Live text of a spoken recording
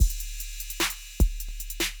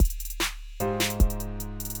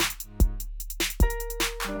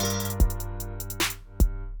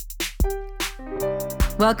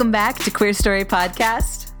Welcome back to Queer Story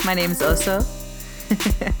Podcast. My name is Oso.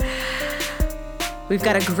 We've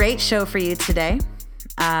got a great show for you today.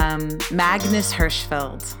 Magnus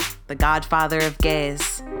Hirschfeld, the Godfather of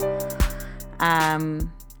gays.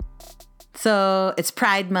 So it's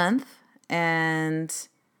Pride Month, and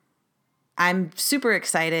I'm super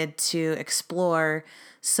excited to explore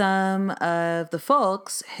some of the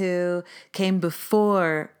folks who came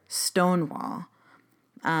before Stonewall.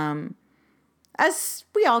 As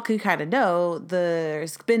we all could kind of know,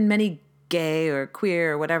 there's been many gay or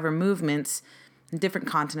queer or whatever movements in different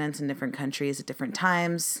continents and different countries at different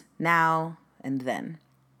times, now and then.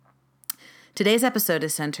 Today's episode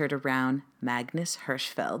is centered around Magnus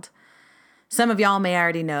Hirschfeld. Some of y'all may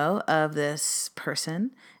already know of this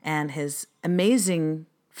person and his amazing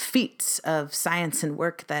feats of science and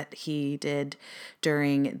work that he did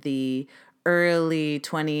during the early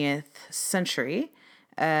 20th century,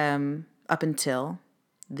 up until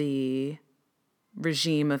the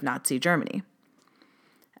regime of Nazi Germany.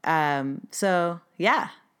 So yeah,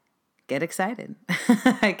 get excited,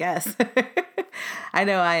 I guess. I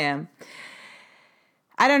know I am.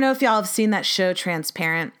 I don't know if y'all have seen that show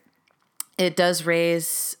Transparent. It does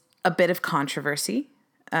raise a bit of controversy,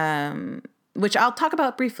 which I'll talk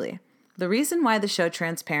about briefly. The reason why the show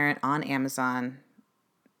Transparent on Amazon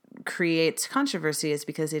creates controversy is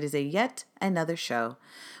because it is a yet another show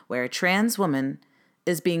where a trans woman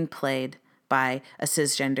is being played by a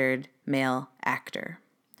cisgendered male actor.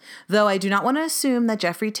 Though I do not want to assume that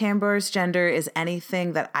Jeffrey Tambor's gender is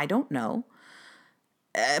anything that I don't know.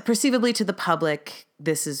 Perceivably to the public,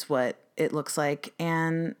 this is what it looks like.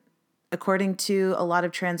 And according to a lot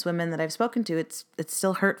of trans women that I've spoken to, it's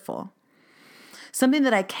still hurtful. Something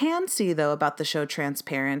that I can see, though, about the show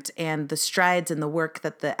Transparent and the strides in the work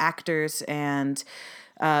that the actors and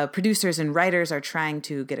producers and writers are trying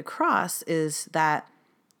to get across is that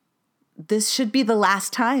this should be the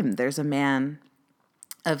last time there's a man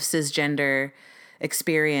of cisgender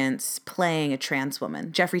experience playing a trans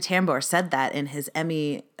woman. Jeffrey Tambor said that in his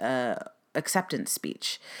Emmy acceptance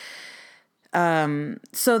speech.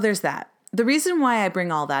 So there's that. The reason why I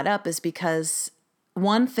bring all that up is because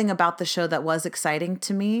one thing about the show that was exciting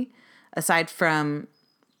to me, aside from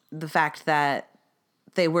the fact that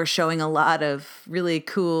they were showing a lot of really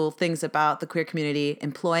cool things about the queer community,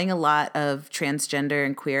 employing a lot of transgender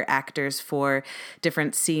and queer actors for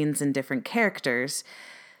different scenes and different characters,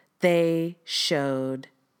 they showed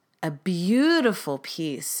a beautiful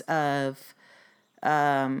piece of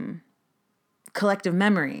collective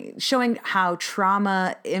memory, showing how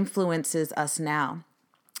trauma influences us now.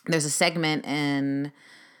 There's a segment in,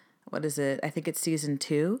 I think it's season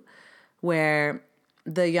 2, where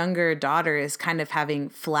the younger daughter is kind of having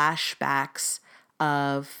flashbacks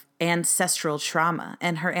of ancestral trauma.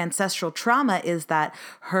 And her ancestral trauma is that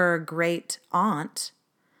her great aunt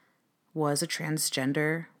was a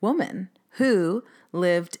transgender woman who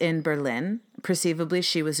lived in Berlin. Perceivably,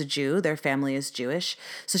 she was a Jew. Their family is Jewish.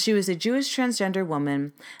 So she was a Jewish transgender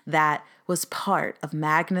woman that was part of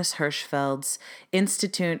Magnus Hirschfeld's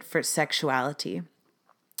Institute for Sexuality.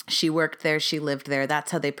 She worked there. She lived there.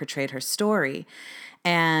 That's how they portrayed her story.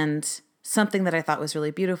 And something that I thought was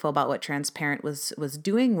really beautiful about what Transparent was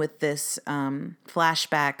doing with this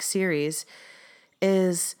flashback series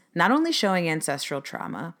is not only showing ancestral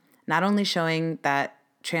trauma, not only showing that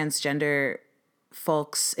transgender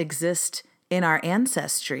folks exist in our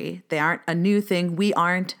ancestry. They aren't a new thing. We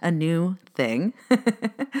aren't a new thing.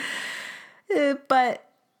 But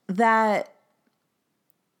that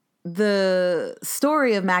the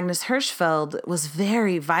story of Magnus Hirschfeld was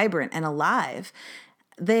very vibrant and alive.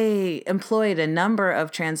 They employed a number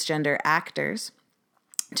of transgender actors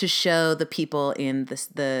to show the people in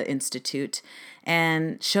the Institute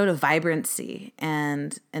and showed a vibrancy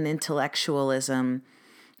and an intellectualism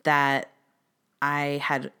that I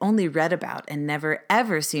had only read about and never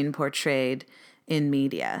ever seen portrayed in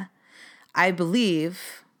media. I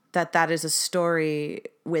believe that is a story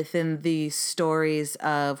within the stories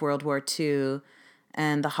of World War II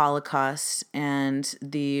and the Holocaust and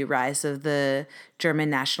the rise of the German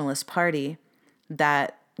Nationalist Party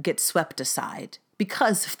that gets swept aside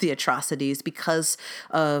because of the atrocities, because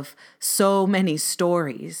of so many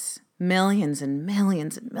stories, millions and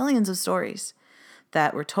millions and millions of stories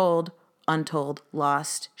that were told, untold,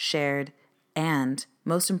 lost, shared, and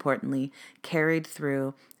most importantly, carried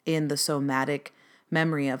through in the somatic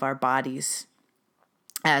memory of our bodies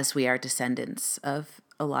as we are descendants of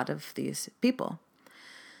a lot of these people.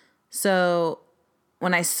 So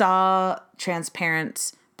when I saw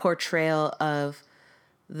Transparent's portrayal of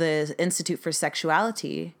the Institute for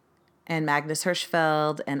Sexuality and Magnus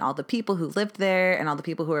Hirschfeld and all the people who lived there and all the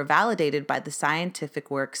people who were validated by the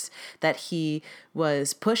scientific works that he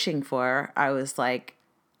was pushing for, I was like,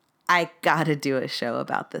 I gotta do a show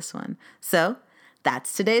about this one. So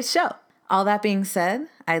that's today's show. All that being said,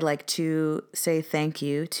 I'd like to say thank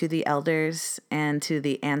you to the elders and to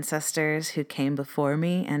the ancestors who came before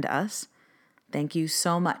me and us. Thank you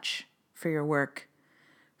so much for your work,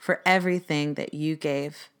 for everything that you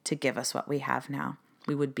gave to give us what we have now.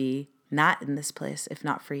 We would be not in this place if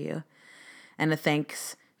not for you. And a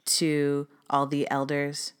thanks to all the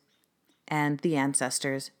elders and the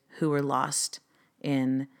ancestors who were lost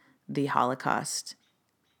in the Holocaust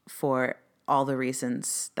for all the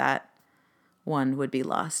reasons that one would be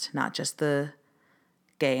lost, not just the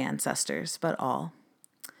gay ancestors, but all.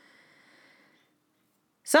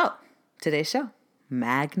 So, today's show,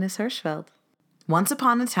 Magnus Hirschfeld. Once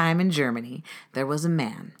upon a time in Germany, there was a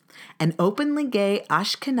man, an openly gay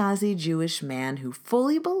Ashkenazi Jewish man who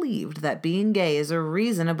fully believed that being gay is a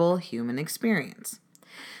reasonable human experience.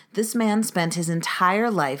 This man spent his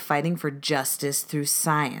entire life fighting for justice through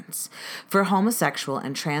science, for homosexual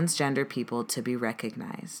and transgender people to be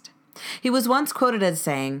recognized. He was once quoted as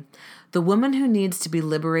saying, "The woman who needs to be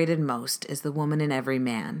liberated most is the woman in every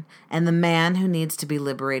man, and the man who needs to be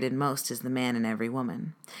liberated most is the man in every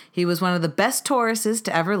woman." He was one of the best Tauruses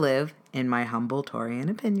to ever live, in my humble Taurian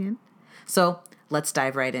opinion. So let's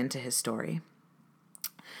dive right into his story.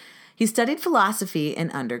 He studied philosophy in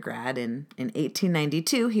undergrad, and in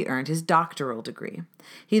 1892 he earned his doctoral degree.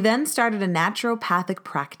 He then started a naturopathic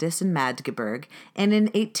practice in Magdeburg, and in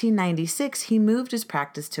 1896 he moved his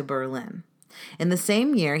practice to Berlin. In the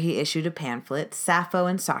same year, he issued a pamphlet, Sappho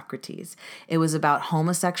and Socrates. It was about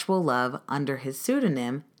homosexual love under his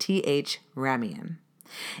pseudonym, T.H. Ramian.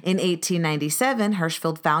 In 1897,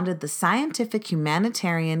 Hirschfeld founded the Scientific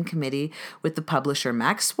Humanitarian Committee with the publisher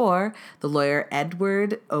Max Spohr, the lawyer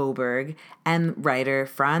Edward Oberg, and writer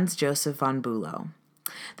Franz Joseph von Bülow.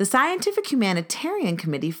 The Scientific Humanitarian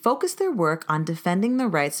Committee focused their work on defending the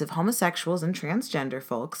rights of homosexuals and transgender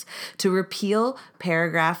folks to repeal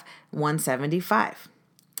paragraph 175.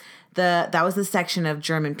 That was the section of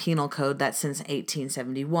German Penal Code that since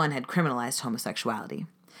 1871 had criminalized homosexuality.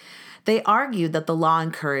 They argued that the law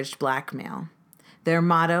encouraged blackmail. Their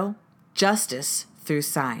motto, justice through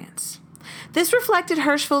science. This reflected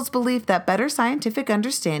Hirschfeld's belief that better scientific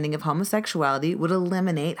understanding of homosexuality would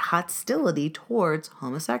eliminate hostility towards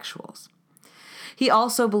homosexuals. He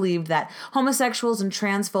also believed that homosexuals and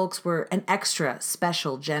trans folks were an extra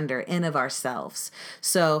special gender in of ourselves.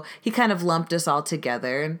 So he kind of lumped us all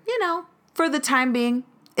together. And, for the time being,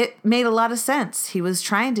 it made a lot of sense. He was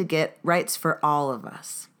trying to get rights for all of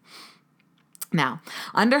us. Now,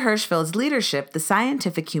 under Hirschfeld's leadership, the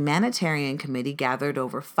Scientific Humanitarian Committee gathered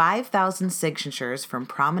over 5,000 signatures from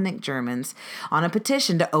prominent Germans on a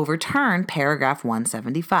petition to overturn paragraph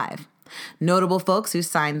 175. Notable folks who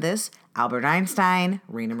signed this, Albert Einstein,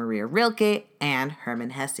 Rainer Maria Rilke, and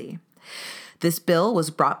Hermann Hesse. This bill was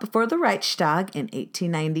brought before the Reichstag in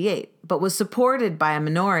 1898, but was supported by a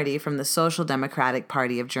minority from the Social Democratic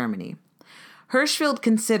Party of Germany. Hirschfeld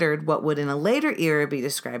considered what would in a later era be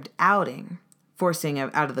described outing, forcing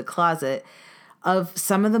out of the closet, of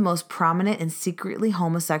some of the most prominent and secretly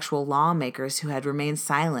homosexual lawmakers who had remained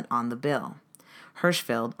silent on the bill.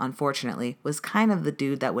 Hirschfeld, unfortunately, was kind of the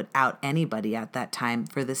dude that would out anybody at that time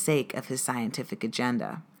for the sake of his scientific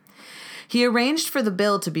agenda. He arranged for the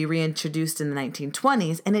bill to be reintroduced in the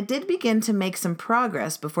 1920s, and it did begin to make some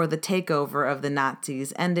progress before the takeover of the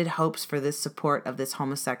Nazis ended hopes for the support of this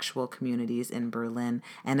homosexual communities in Berlin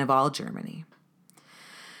and of all Germany.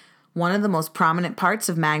 One of the most prominent parts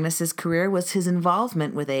of Magnus's career was his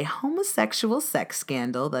involvement with a homosexual sex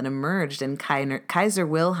scandal that emerged in Kaiser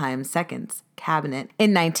Wilhelm II's cabinet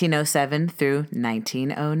in 1907 through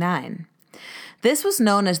 1909. This was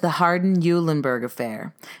known as the Harden-Eulenberg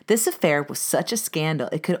affair. This affair was such a scandal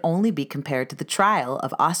it could only be compared to the trial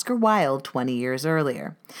of Oscar Wilde 20 years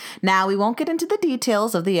earlier. Now, we won't get into the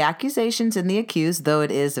details of the accusations and the accused, though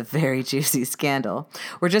it is a very juicy scandal.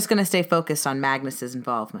 We're just going to stay focused on Magnus's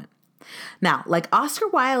involvement. Now, like Oscar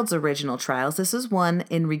Wilde's original trials, this is one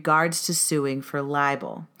in regards to suing for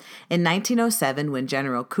libel. In 1907, when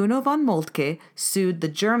General Kuno von Moltke sued the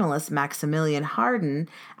journalist Maximilian Harden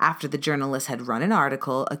after the journalist had run an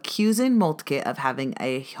article accusing Moltke of having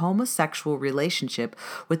a homosexual relationship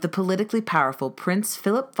with the politically powerful Prince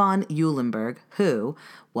Philipp von Eulenburg, who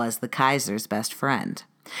was the Kaiser's best friend.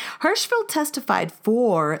 Hirschfeld testified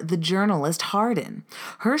for the journalist Harden.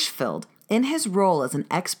 Hirschfeld, in his role as an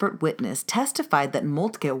expert witness, testified that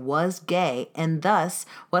Moltke was gay, and thus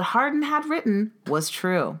what Harden had written was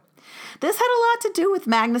true. This had a lot to do with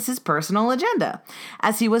Magnus's personal agenda,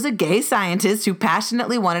 as he was a gay scientist who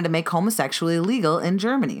passionately wanted to make homosexuality legal in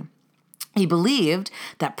Germany. He believed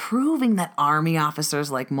that proving that army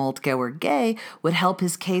officers like Moltke were gay would help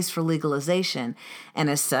his case for legalization, and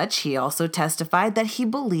as such, he also testified that he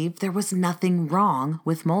believed there was nothing wrong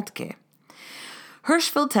with Moltke.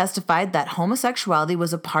 Hirschfeld testified that homosexuality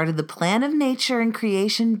was a part of the plan of nature and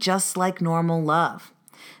creation just like normal love.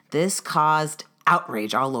 This caused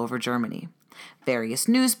outrage all over Germany. Various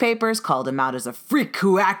newspapers called him out as a freak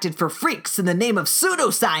who acted for freaks in the name of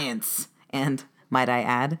pseudoscience. And, might I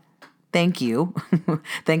add, thank you.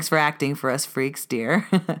 Thanks for acting for us freaks, dear.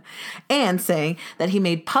 And saying that he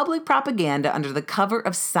made public propaganda under the cover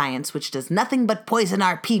of science, which does nothing but poison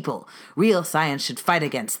our people. Real science should fight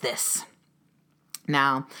against this.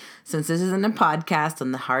 Now, since this isn't a podcast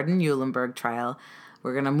on the Harden-Eulenberg trial,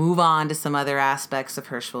 we're going to move on to some other aspects of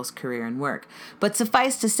Hirschfeld's career and work. But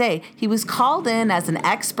suffice to say, he was called in as an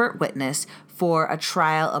expert witness for a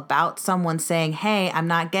trial about someone saying, hey, I'm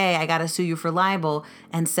not gay, I got to sue you for libel,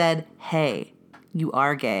 and said, hey, you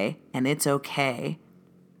are gay, and it's okay.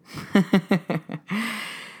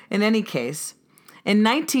 In any case, in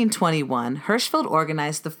 1921, Hirschfeld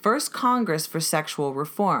organized the first Congress for Sexual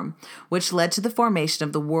Reform, which led to the formation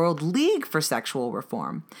of the World League for Sexual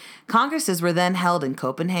Reform. Congresses were then held in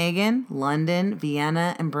Copenhagen, London,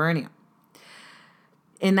 Vienna, and Bern.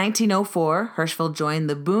 In 1904, Hirschfeld joined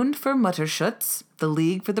the Bund für Mutterschutz, the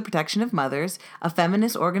League for the Protection of Mothers, a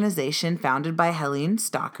feminist organization founded by Helene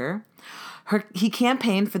Stocker. He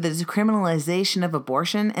campaigned for the decriminalization of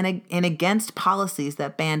abortion and against policies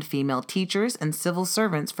that banned female teachers and civil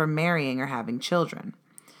servants from marrying or having children.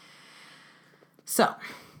 So,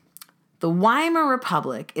 the Weimar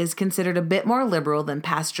Republic is considered a bit more liberal than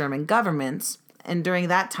past German governments, and during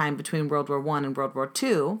that time between World War I and World War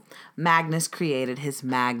II, Magnus created his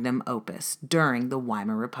magnum opus during the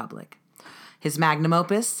Weimar Republic. His magnum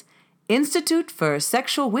opus, Institut für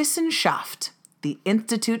Sexualwissenschaft, the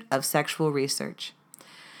Institute of Sexual Research.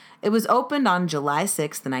 It was opened on July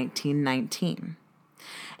 6, 1919.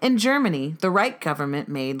 In Germany, the Reich government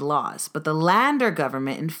made laws, but the Länder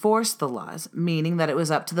government enforced the laws, meaning that it was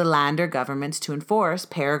up to the Länder governments to enforce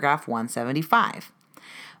paragraph 175.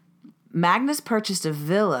 Magnus purchased a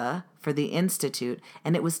villa for the institute,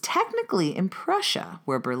 and it was technically in Prussia,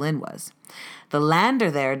 where Berlin was. The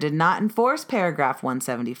Länder there did not enforce paragraph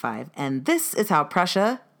 175, and this is how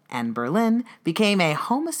Prussia and Berlin became a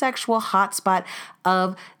homosexual hotspot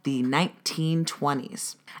of the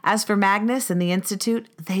 1920s. As for Magnus and the Institute,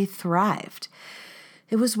 they thrived.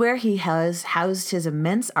 It was where he housed his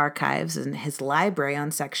immense archives and his library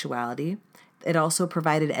on sexuality. It also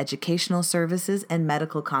provided educational services and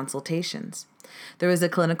medical consultations. There was a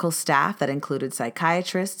clinical staff that included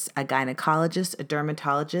psychiatrists, a gynecologist, a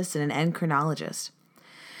dermatologist, and an endocrinologist.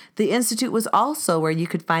 The Institute was also where you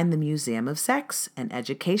could find the Museum of Sex, an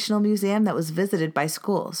educational museum that was visited by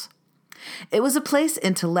schools. It was a place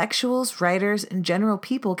intellectuals, writers, and general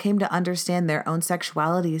people came to understand their own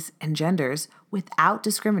sexualities and genders without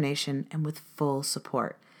discrimination and with full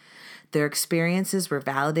support. Their experiences were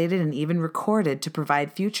validated and even recorded to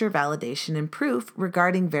provide future validation and proof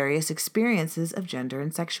regarding various experiences of gender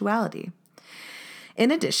and sexuality. In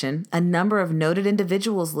addition, a number of noted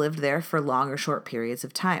individuals lived there for long or short periods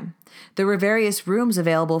of time. There were various rooms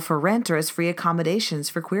available for rent or as free accommodations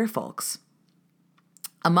for queer folks.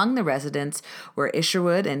 Among the residents were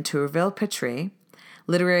Isherwood and Tourville Petrie,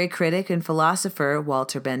 literary critic and philosopher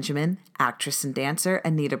Walter Benjamin, actress and dancer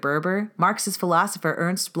Anita Berber, Marxist philosopher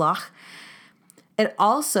Ernst Bloch. It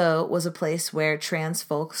also was a place where trans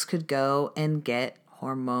folks could go and get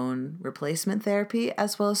hormone replacement therapy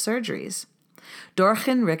as well as surgeries.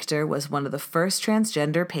 Dorchen Richter was one of the first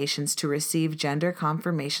transgender patients to receive gender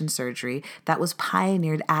confirmation surgery that was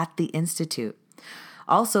pioneered at the Institute.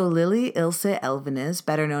 Also, Lily Ilse Elvenes,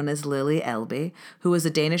 better known as Lily Elbe, who was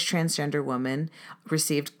a Danish transgender woman,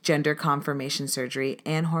 received gender confirmation surgery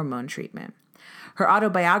and hormone treatment. Her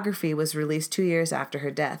autobiography was released 2 years after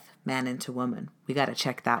her death, Man into Woman. We got to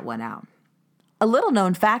check that one out. A little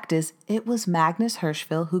known fact is it was Magnus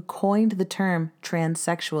Hirschfeld who coined the term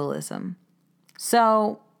transsexualism.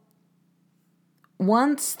 So,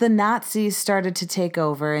 once the Nazis started to take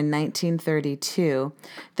over in 1932,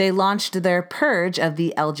 they launched their purge of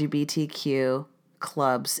the LGBTQ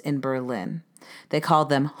clubs in Berlin. They called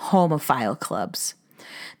them homophile clubs.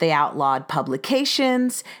 They outlawed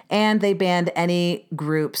publications, and they banned any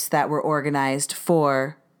groups that were organized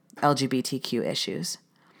for LGBTQ issues.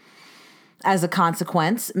 As a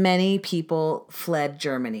consequence, many people fled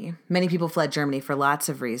Germany. Many people fled Germany for lots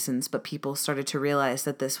of reasons, but people started to realize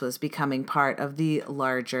that this was becoming part of the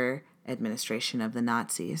larger administration of the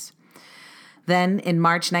Nazis. Then, in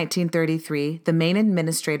March 1933, the main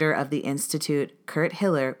administrator of the institute, Kurt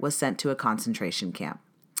Hiller, was sent to a concentration camp.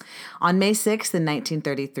 On May 6th, in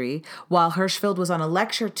 1933, while Hirschfeld was on a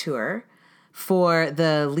lecture tour for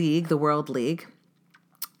the League, the World League,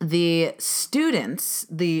 the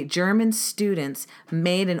German students,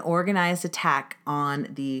 made an organized attack on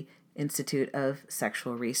the Institute of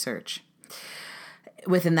Sexual Research.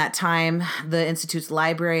 Within that time, the Institute's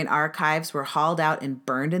library and archives were hauled out and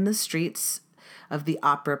burned in the streets of the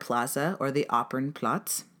Opera Plaza, or the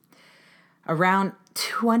Opernplatz. Around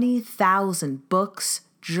 20,000 books,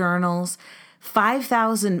 journals,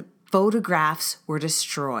 5,000 photographs were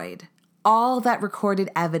destroyed. All that recorded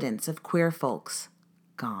evidence of queer folks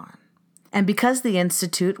gone. And because the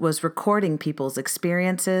Institute was recording people's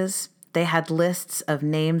experiences, they had lists of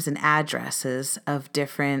names and addresses of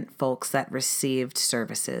different folks that received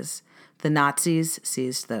services. The Nazis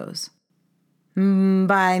seized those.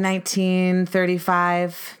 By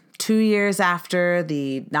 1935, 2 years after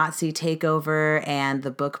the Nazi takeover and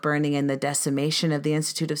the book burning and the decimation of the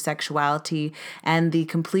Institute of Sexuality and the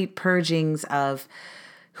complete purgings of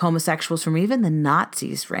homosexuals from even the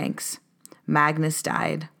Nazis' ranks, Magnus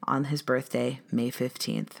died on his birthday, May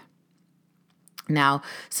 15th. Now,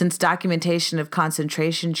 since documentation of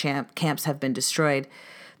concentration camps have been destroyed,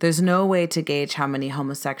 there's no way to gauge how many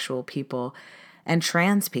homosexual people and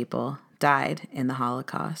trans people died in the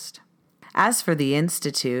Holocaust. As for the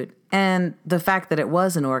Institute and the fact that it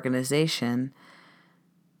was an organization,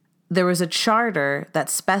 there was a charter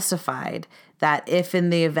that specified that if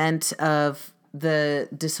in the event of the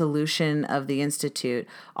dissolution of the Institute,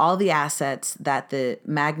 all the assets that the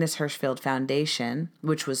Magnus Hirschfeld Foundation,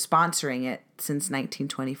 which was sponsoring it since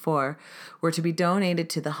 1924, were to be donated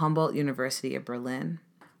to the Humboldt University of Berlin.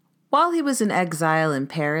 While he was in exile in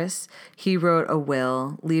Paris, he wrote a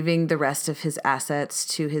will, leaving the rest of his assets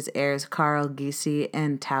to his heirs Karl Gysi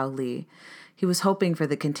and Tao Li. He was hoping for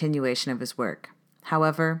the continuation of his work.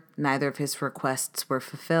 However, neither of his requests were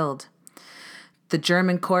fulfilled. The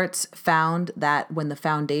German courts found that when the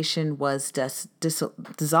foundation was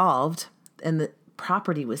dissolved and the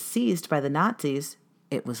property was seized by the Nazis,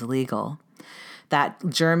 it was legal. That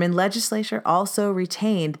German legislature also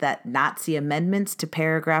retained that Nazi amendments to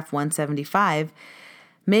paragraph 175,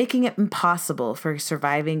 making it impossible for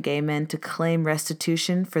surviving gay men to claim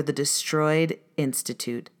restitution for the destroyed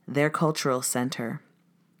institute, their cultural center.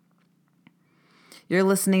 You're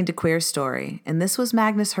listening to Queer Story, and this was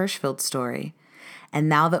Magnus Hirschfeld's story. And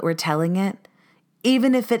now that we're telling it,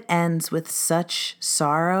 even if it ends with such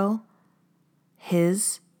sorrow,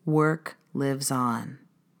 his work lives on.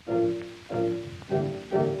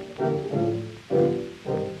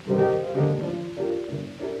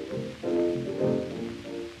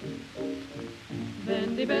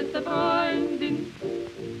 Wenn die beste Freundin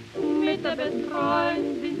mit der besten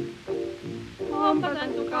Freundin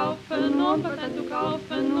Patent zu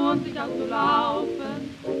kaufen und sich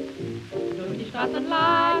auszulaufen, durch die Straßen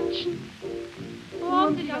latschen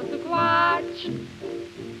und sich auszuquatschen,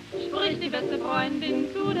 spricht die beste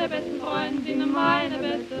Freundin zu der besten Freundin, meine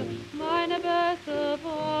beste Freundin,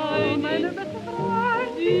 meine beste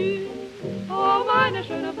Freundin, oh meine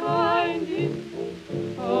schöne Freundin,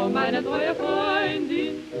 oh meine treue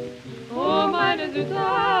Freundin, oh meine süße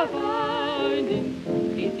Freundin,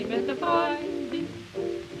 sie ist die beste Freundin,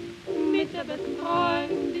 mit der besten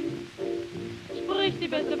Freundin, spricht die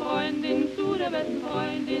beste Freundin zu der besten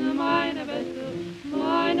Freundin, meine beste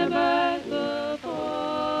Freundin.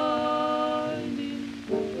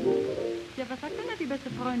 Ja, was sagt denn da die beste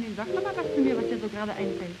Freundin? Sag doch mal was zu mir, was dir so gerade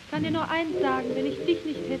einfällt. Ich kann dir nur eins sagen, wenn ich dich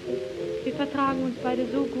nicht hätte, wir vertragen uns beide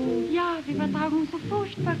so gut. Ja, wir vertragen uns so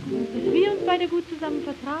furchtbar gut. Dass wir uns beide gut zusammen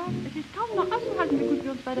vertragen. Es ist kaum noch auszuhalten, wie gut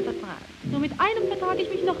wir uns beide vertragen. Nur mit einem vertrage ich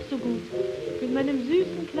mich noch so gut. Mit meinem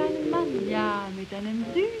süßen kleinen Mann. Ja, mit einem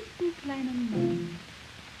süßen kleinen Mann.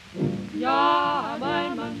 Ja,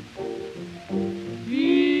 mein Mann,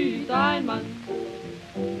 wie ein Mann,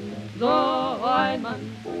 so ein Mann,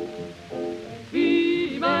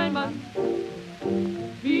 wie mein Mann,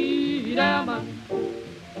 wie der Mann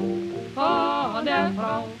von der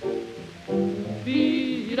Frau,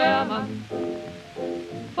 wie der Mann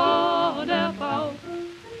von der Frau.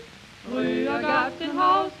 Früher gab's den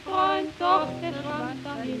Hausfreund, doch der schwand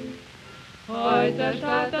dahin. Heute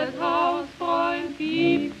statt des Hausfreund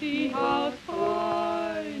gibt's die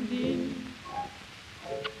Hausfreundin.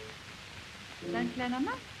 Dein kleiner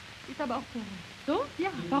Mann? Ist aber auch so. So?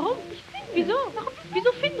 Ja. Warum? Ich finde. Wieso? Warum?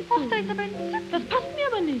 Wieso findest du? Och, da ist aber ein Das passt mir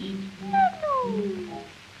aber nicht.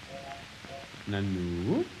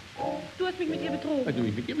 Nanu? Du hast mich mit ihr betrogen. Weil du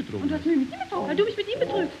mich mit ihr betrogen Und du hast. hast mich mit ihm betrogen. Weil du mich mit ihm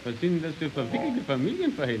betrügst. Was sind das für verwickelte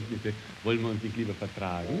Familienverhältnisse? Wollen wir uns nicht lieber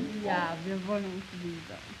vertragen? Ja, wir wollen uns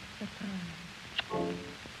wieder vertragen.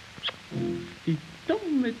 Die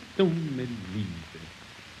dumme, dumme Liebe.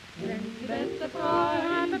 Die beste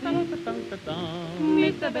Freundin Da-da-da-da-da.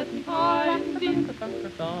 mit der besten Freundin.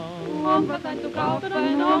 Da-da-da-da-da. Und was ein zu kaufen,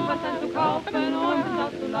 und was ein zu kaufen, und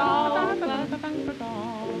was zu laufen.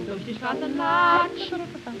 Durch die Straßen latschen,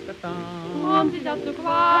 um sich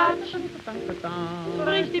auszuquatschen.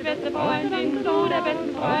 Spricht die beste Freundin zu der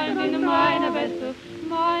besten Freundin, meine beste Freundin.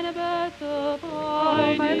 Meine beste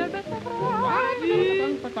Freundin.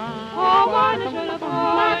 Oh, meine schöne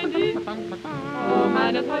Freundin. Oh,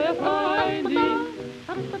 meine treue Freundin.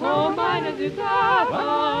 Oh, meine süße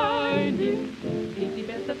Freundin. Ist die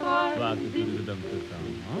beste Freundin.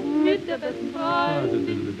 Mit der besten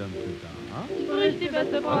Freundin. Spricht die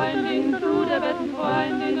beste Freundin zu der besten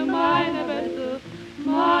Freundin. Meine beste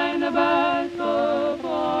Freundin.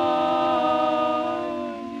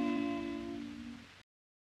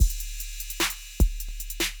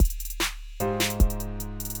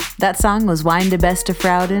 That song was Wein de Beste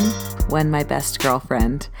Frauden, When My Best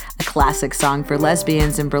Girlfriend, a classic song for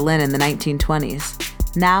lesbians in Berlin in the 1920s.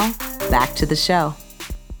 Now, back to the show.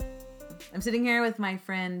 I'm sitting here with my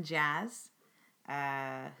friend Jazz,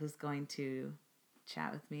 who's going to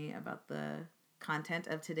chat with me about the content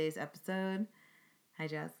of today's episode. Hi,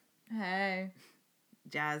 Jazz. Hey.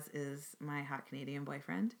 Jazz is my hot Canadian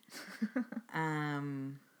boyfriend.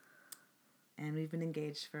 And we've been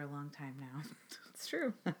engaged for a long time now. It's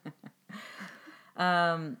true.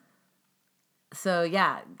 So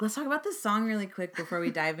yeah, let's talk about this song really quick before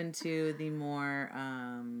we dive into the more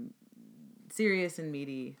serious and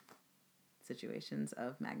meaty situations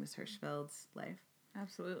of Magnus Hirschfeld's life.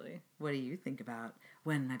 Absolutely. What do you think about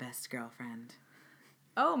When My Best Girlfriend?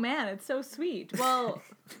 Oh man, it's so sweet. Well,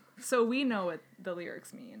 so we know what the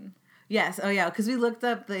lyrics mean. Yes. Oh yeah, because we looked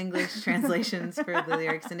up the English translations for the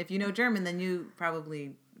lyrics, and if you know German, then you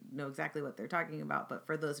probably know exactly what they're talking about. But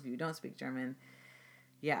for those of you who don't speak German,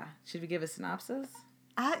 yeah, should we give a synopsis?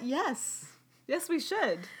 Yes. Yes, we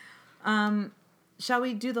should. Shall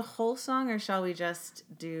we do the whole song, or shall we just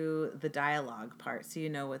do the dialogue part so you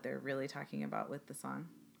know what they're really talking about with the song?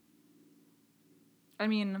 I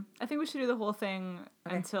mean, I think we should do the whole thing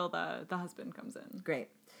until the husband comes in. Great.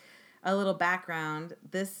 A little background.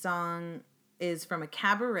 This song is from a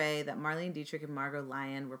cabaret that Marlene Dietrich and Margot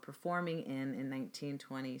Lyon were performing in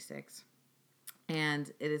 1926.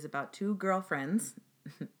 And it is about two girlfriends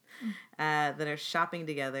that are shopping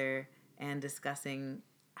together and discussing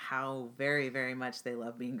how very, very much they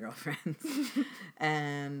love being girlfriends.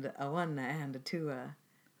 And a one and a two.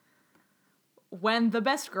 When the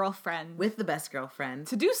best girlfriend. With the best girlfriend.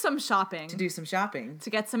 To do some shopping. To do some shopping. To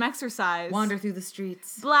get some exercise. Wander through the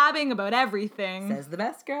streets. Blabbing about everything. Says the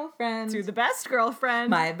best girlfriend. To the best girlfriend.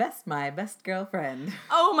 My best girlfriend.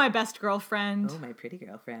 Oh, my best girlfriend. Oh, my pretty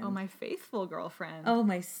girlfriend. Oh, my faithful girlfriend. Oh,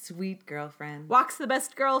 my sweet girlfriend. Walks the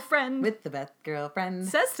best girlfriend. With the best girlfriend.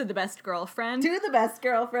 Says to the best girlfriend. To the best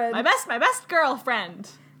girlfriend. My best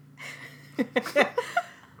girlfriend.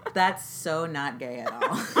 That's so not gay at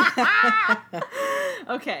all.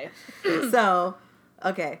 Okay. So,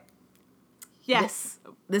 okay. Yes.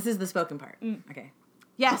 This is the spoken part. Okay.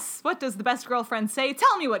 Yes. What does the best girlfriend say?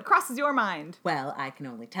 Tell me what crosses your mind. Well, I can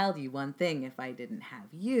only tell you one thing. If I didn't have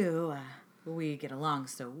you, we get along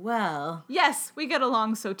so well. Yes, we get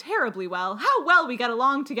along so terribly well. How well we get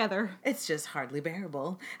along together. It's just hardly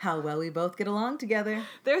bearable how well we both get along together.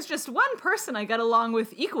 There's just one person I get along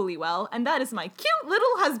with equally well, and that is my cute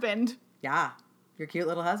little husband. Yeah, your cute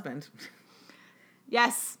little husband.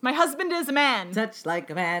 Yes, my husband is a man. Such like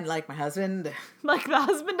a man, like my husband. Like the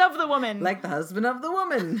husband of the woman. Like the husband of the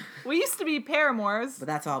woman. We used to be paramours. But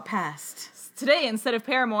that's all past. Today, instead of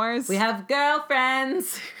paramours, we have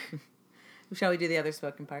girlfriends. Shall we do the other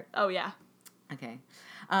spoken part? Oh, yeah. Okay.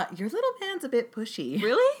 Your little man's a bit pushy.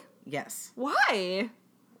 Really? Yes. Why?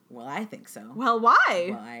 Well, I think so. Well,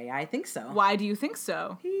 why? Why, I think so. Why do you think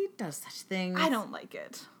so? He does such things. I don't like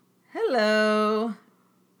it. Hello.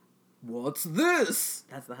 What's this?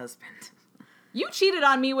 That's the husband. You cheated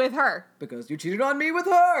on me with her. Because you cheated on me with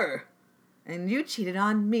her. And you cheated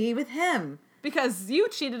on me with him. Because you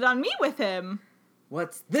cheated on me with him.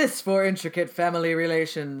 What's this for intricate family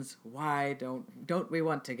relations? Why don't we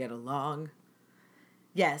want to get along?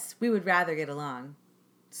 Yes, we would rather get along.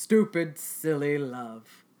 Stupid, silly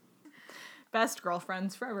love. Best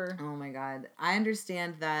girlfriends forever. Oh my God. I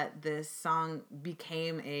understand that this song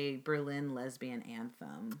became a Berlin lesbian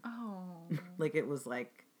anthem. Oh. Like it was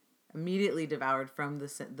like immediately devoured from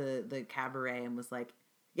the cabaret and was like,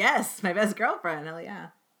 yes, my best girlfriend. Hell yeah.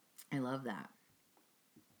 I love that.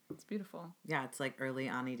 It's beautiful. Yeah, it's like early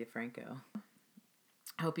Ani DeFranco.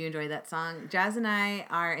 I hope you enjoyed that song. Jazz and I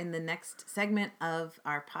are in the next segment of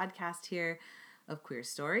our podcast here of Queer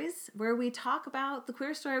Stories, where we talk about the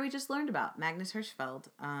queer story we just learned about, Magnus Hirschfeld,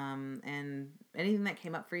 and anything that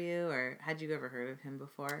came up for you, or had you ever heard of him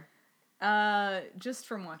before? Just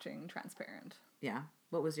from watching Transparent. Yeah.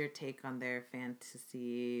 What was your take on their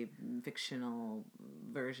fantasy, fictional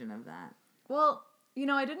version of that? Well,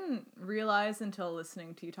 I didn't realize until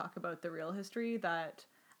listening to you talk about the real history that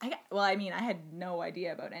I had no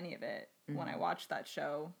idea about any of it when I watched that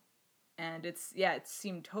show. And it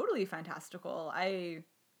seemed totally fantastical. I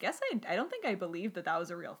guess I don't think I believed that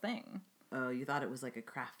was a real thing. Oh, you thought it was like a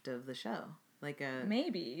craft of the show? Like a...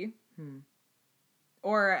 Maybe.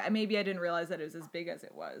 Or maybe I didn't realize that it was as big as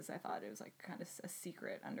it was. I thought it was like kind of a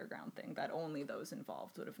secret underground thing that only those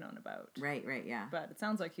involved would have known about. Right, yeah. But it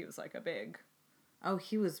sounds like he was like a big... Oh,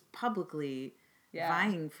 he was publicly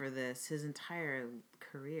vying for this his entire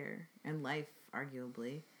career and life,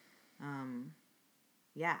 arguably.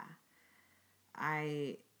 Yeah.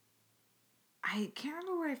 I can't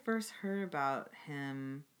remember where I first heard about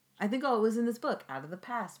him. I think it was in this book, Out of the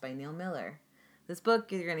Past by Neil Miller. This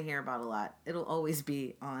book you're going to hear about a lot. It'll always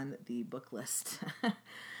be on the book list.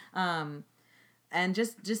 And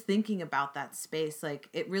just thinking about that space, like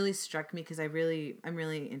it really struck me because I'm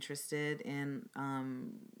really interested in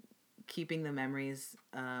keeping the memories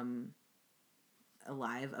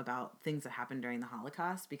alive about things that happened during the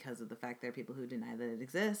Holocaust because of the fact there are people who deny that it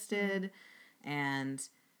existed. And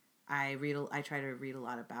I try to read a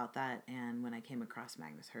lot about that. And when I came across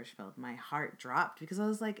Magnus Hirschfeld, my heart dropped because I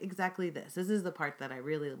was like, exactly this. This is the part that I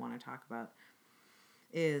really want to talk about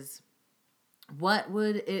is what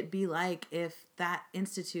would it be like if that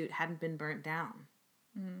institute hadn't been burnt down?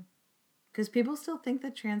 Because people still think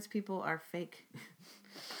that trans people are fake.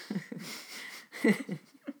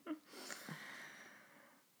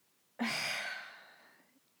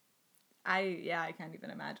 I can't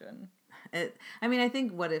even imagine. I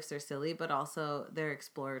think what ifs are silly, but also they're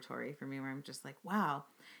exploratory for me, where I'm just like, wow,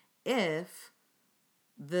 if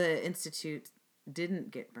the institute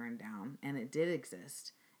didn't get burned down and it did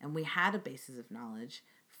exist and we had a basis of knowledge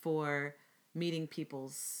for meeting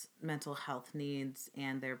people's mental health needs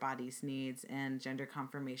and their body's needs and gender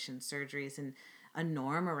confirmation surgeries, and a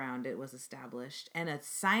norm around it was established and a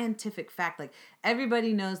scientific fact, like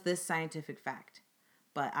everybody knows this scientific fact,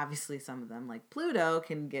 but obviously some of them like Pluto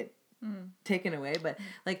can get taken away, but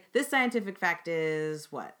like this scientific fact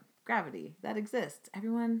is what? Gravity. That exists.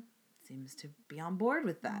 Everyone seems to be on board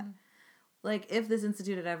with that. Like if this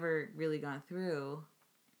institute had ever really gone through,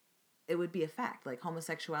 it would be a fact. Like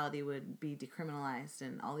homosexuality would be decriminalized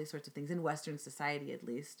and all these sorts of things in Western society, at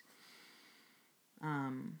least.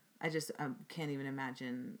 I just can't even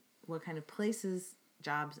imagine what kind of places,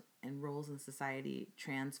 jobs, and roles in society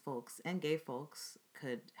trans folks and gay folks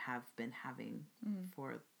could have been having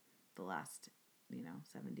for the last,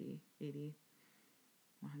 70, 80,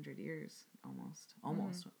 100 years,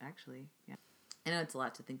 almost, actually. Yeah. I know it's a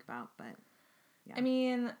lot to think about, but yeah. I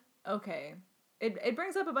mean, okay. It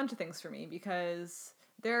brings up a bunch of things for me because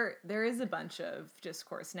there is a bunch of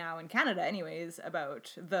discourse now in Canada anyways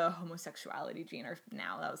about the homosexuality gene, or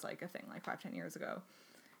now that was like a thing like 5-10 years ago.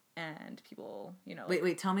 And people,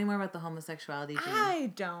 Wait, tell me more about the homosexuality gene.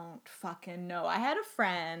 I don't fucking know. I had a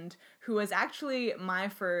friend who was actually my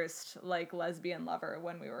first, like, lesbian lover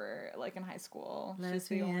when we were, like, in high school.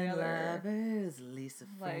 Lesbian lovers, Lisa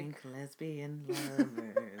Frank, lesbian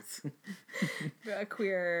lovers. A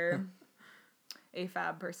queer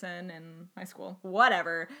AFAB person in high school.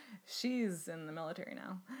 Whatever. She's in the military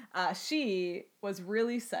now. She was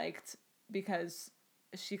really psyched because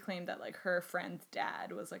she claimed that, like, her friend's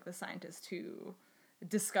dad was, like, the scientist who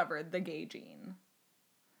discovered the gay gene.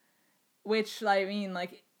 Which, I mean,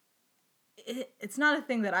 like, it's not a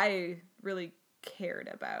thing that I really cared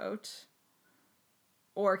about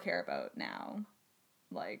or care about now.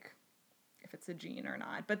 Like, if it's a gene or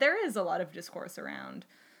not. But there is a lot of discourse around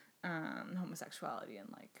homosexuality and,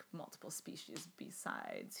 like, multiple species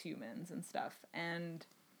besides humans and stuff. And,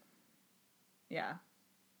 yeah.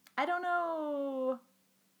 I don't know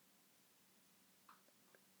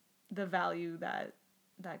the value that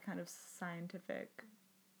kind of scientific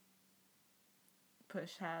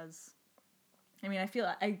push has. I mean, I feel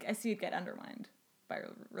I see it get undermined by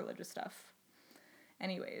religious stuff.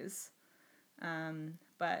 Anyways,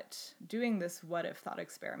 But doing this what if thought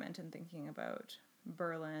experiment and thinking about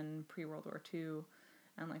Berlin pre-World War II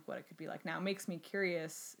and like what it could be like now makes me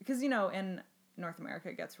curious because, you know, in North America,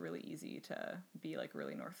 it gets really easy to be like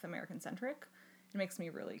really North American centric. It makes me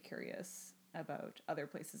really curious about other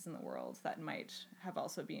places in the world that might have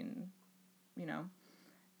also been, you know,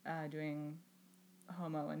 doing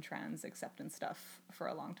homo and trans acceptance stuff for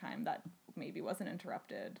a long time that maybe wasn't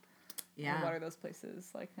interrupted. Yeah. And what are those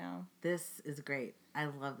places like now? This is great. I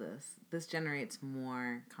love this. This generates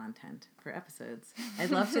more content for episodes.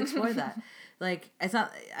 I'd love to explore that. Like, it's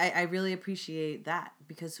not, I really appreciate that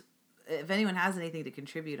because if anyone has anything to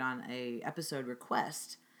contribute on a episode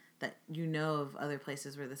request that you know of other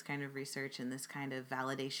places where this kind of research and this kind of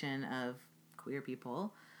validation of queer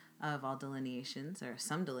people of all delineations or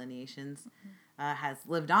some delineations has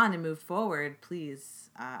lived on and moved forward, please,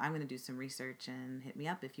 I'm going to do some research and hit me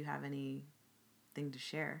up if you have anything to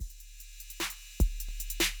share.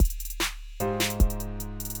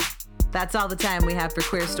 That's all the time we have for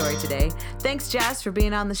Queer Story today. Thanks, Jazz, for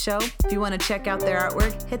being on the show. If you want to check out their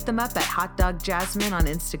artwork, hit them up at Hot Dog Jasmine on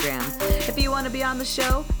Instagram. If you want to be on the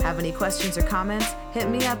show, have any questions or comments, hit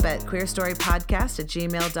me up at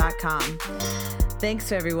queerstorypodcast@gmail.com.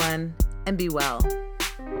 Thanks, everyone, and be well.